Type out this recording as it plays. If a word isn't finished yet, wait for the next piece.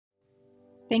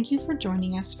Thank you for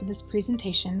joining us for this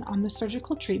presentation on the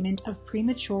surgical treatment of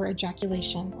premature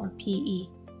ejaculation, or PE.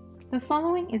 The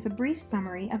following is a brief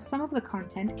summary of some of the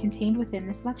content contained within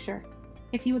this lecture.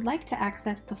 If you would like to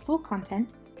access the full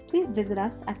content, please visit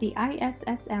us at the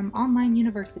ISSM Online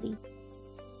University.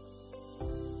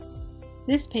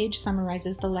 This page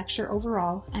summarizes the lecture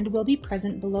overall and will be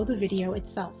present below the video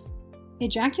itself.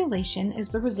 Ejaculation is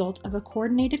the result of a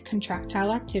coordinated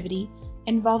contractile activity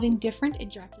involving different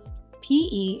ejaculations.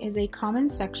 PE is a common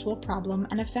sexual problem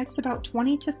and affects about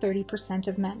 20 to 30%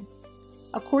 of men.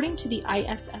 According to the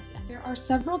ISSM, there are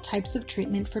several types of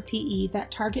treatment for PE that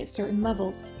target certain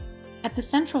levels. At the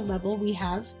central level, we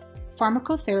have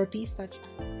pharmacotherapy such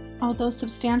as, although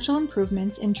substantial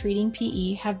improvements in treating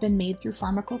PE have been made through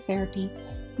pharmacotherapy,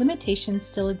 limitations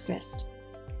still exist.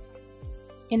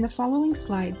 In the following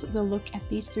slides, we'll look at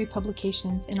these three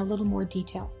publications in a little more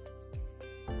detail.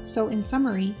 So in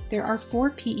summary, there are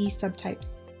 4 PE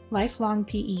subtypes: lifelong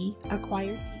PE,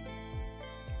 acquired PE,